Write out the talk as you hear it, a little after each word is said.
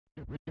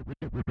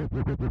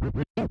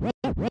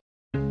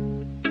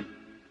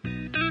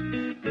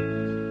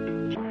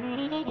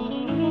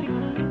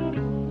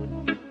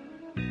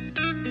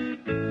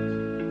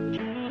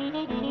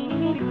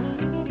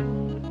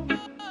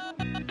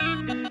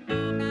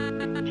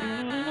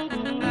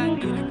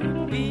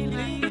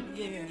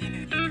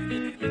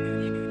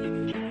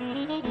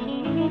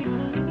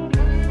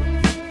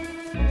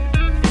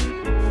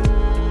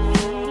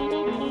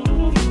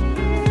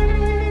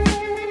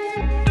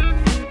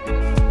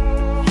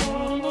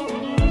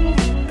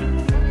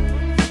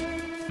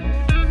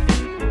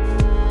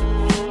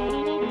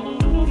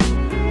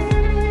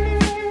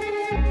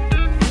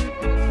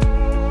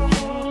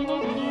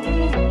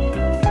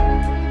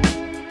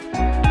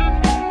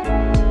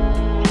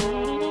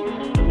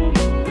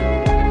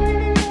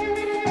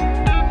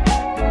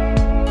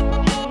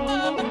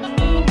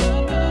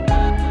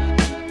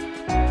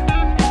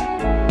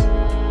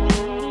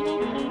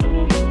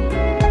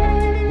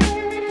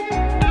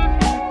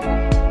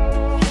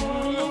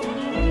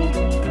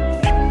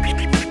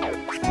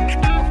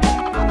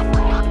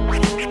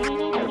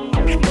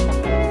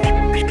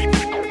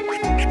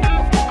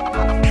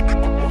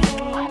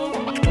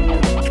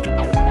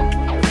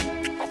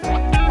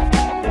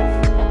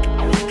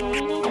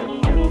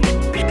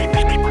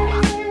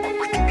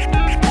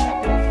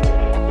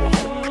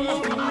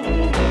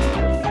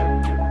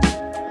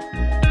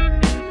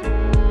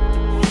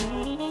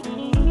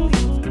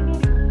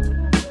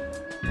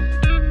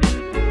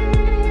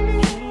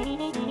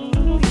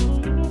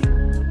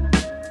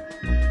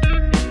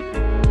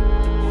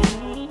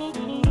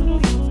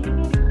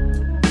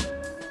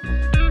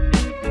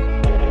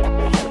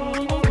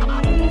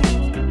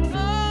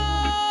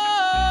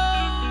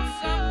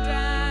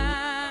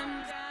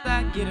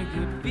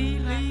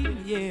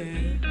yeah.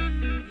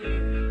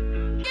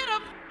 Get a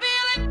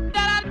feeling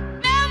that I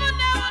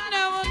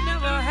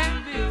never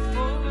had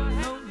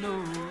before. No,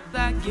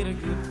 I get a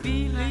good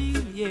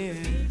feeling, yeah.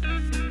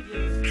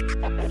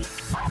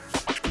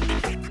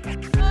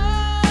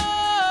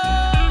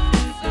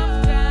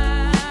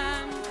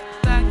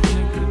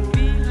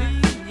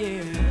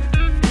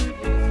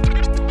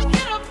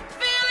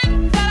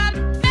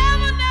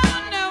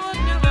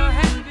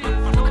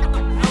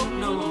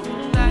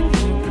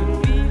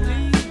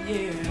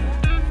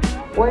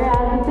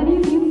 Whereas the city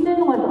of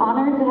Houston was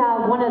honored to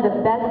have one of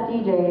the best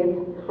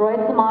DJs, Roy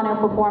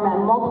Samano, perform at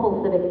multiple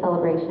civic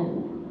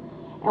celebrations.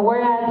 And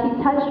whereas he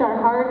touched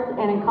our hearts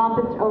and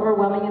encompassed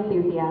overwhelming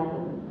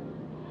enthusiasm.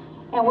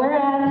 And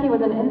whereas he was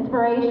an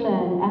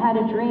inspiration and had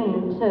a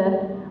dream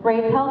to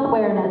raise health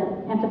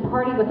awareness and to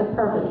party with a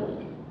purpose.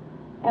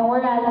 And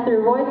whereas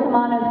through Roy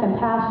Samano's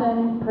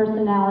compassion,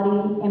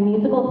 personality, and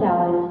musical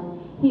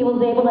talent, he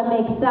was able to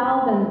make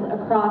thousands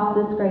across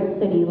this great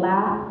city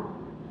laugh,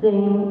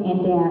 sing, and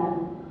dance.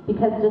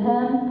 Because to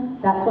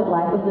him, that's what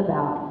life was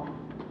about.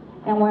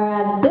 And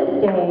whereas this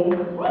day,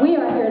 we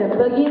are here to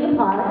Boogie in the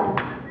Park.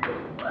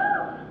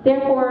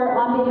 Therefore,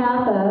 on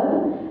behalf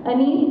of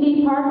Anise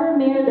D. Parker,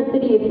 Mayor of the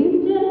City of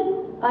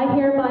Houston, I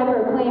hereby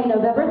proclaim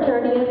November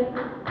 30th,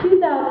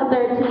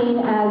 2013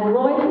 as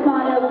Roy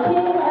Samano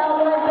King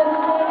Elroy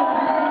Boogie Day in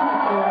Houston,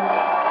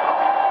 Texas.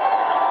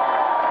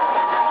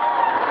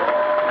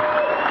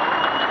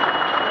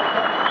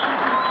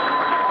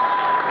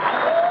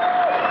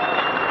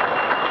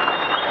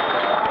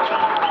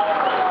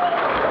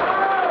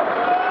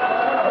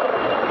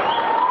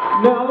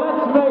 Now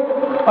let's make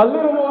a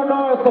little more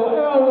noise so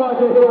Elroy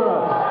can hear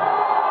us.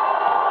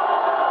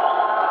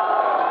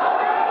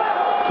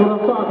 That's what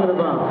I'm talking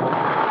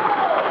about.